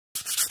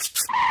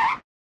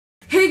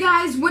Hey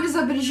guys, what is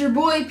up? It is your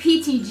boy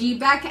PTG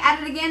back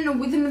at it again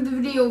with another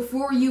video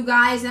for you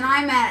guys, and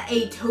I'm at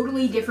a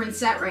totally different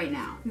set right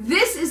now.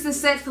 This is the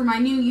set for my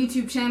new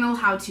YouTube channel,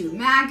 How to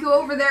Mac. Go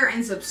over there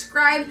and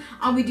subscribe.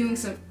 I'll be doing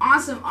some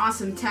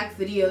awesome tech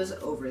videos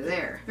over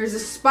there. There's a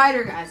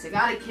spider, guys. I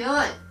gotta kill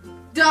it.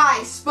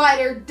 Die,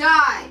 spider,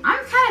 die!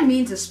 I'm kind of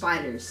mean to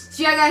spiders.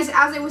 So yeah guys,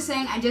 as I was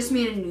saying, I just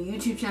made a new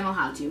YouTube channel,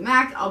 How to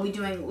Mac. I'll be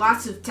doing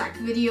lots of tech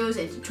videos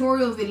and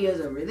tutorial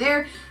videos over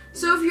there.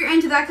 So if you're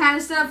into that kind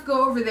of stuff,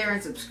 go over there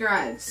and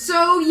subscribe.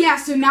 So yeah,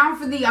 so now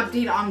for the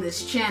update on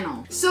this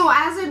channel. So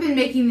as I've been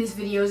making these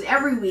videos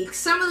every week,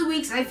 some of the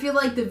weeks I feel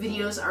like the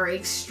videos are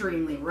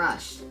extremely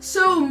rushed.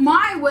 So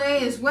my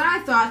way is what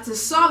I thought to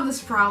solve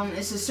this problem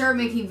is to start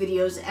making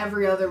videos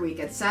every other week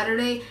at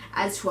Saturday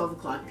at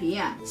 12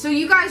 p.m. So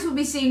you guys will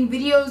be seeing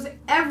videos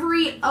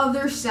every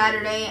other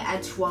Saturday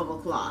at 12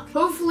 o'clock.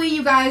 Hopefully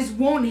you guys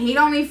won't hate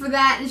on me for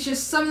that. It's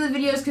just some of the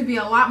videos could be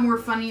a lot more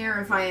funnier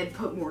if I had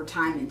put more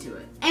time into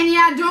it. And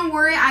yeah, don't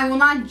worry, I will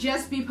not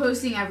just be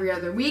posting every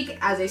other week.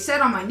 As I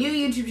said on my new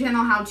YouTube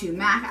channel, How to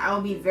Mac, I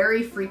will be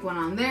very frequent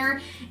on there.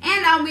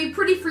 And I'll be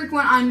pretty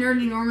frequent on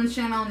Nerdy Norman's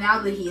channel now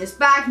that he is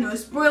back. No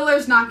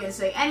spoilers, not gonna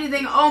say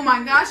anything. Oh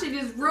my gosh, I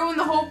just ruined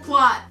the whole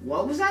plot.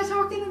 What was I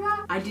talking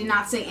about? I did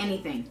not say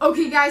anything.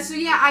 Okay guys, so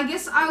yeah, I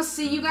guess I'll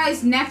see you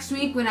guys next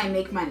week when I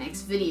make my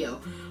next video.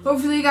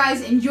 Hopefully you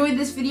guys enjoyed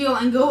this video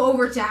and go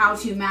over to How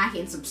to Mac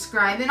and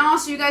subscribe. And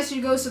also you guys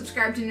should go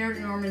subscribe to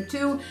Nerdy Norman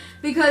too,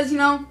 because, you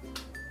know,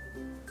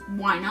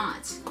 why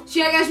not? So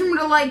yeah guys,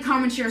 remember to like,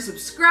 comment, share,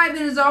 subscribe,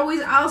 and as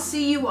always, I'll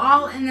see you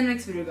all in the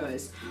next video,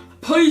 guys.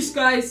 Peace,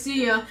 guys.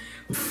 See ya.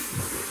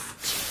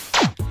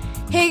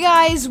 Hey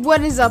guys,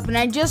 what is up? And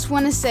I just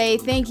want to say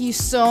thank you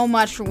so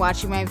much for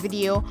watching my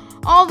video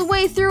all the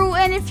way through,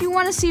 and if you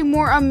want to see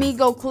more of me,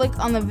 go click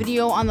on the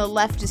video on the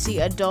left to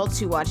see adults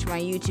who watch my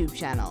YouTube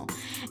channel.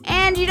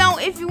 And you know,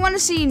 if you want to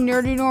see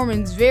Nerdy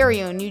Norman's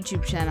very own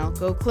YouTube channel,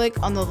 go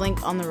click on the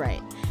link on the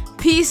right.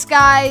 Peace,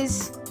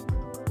 guys.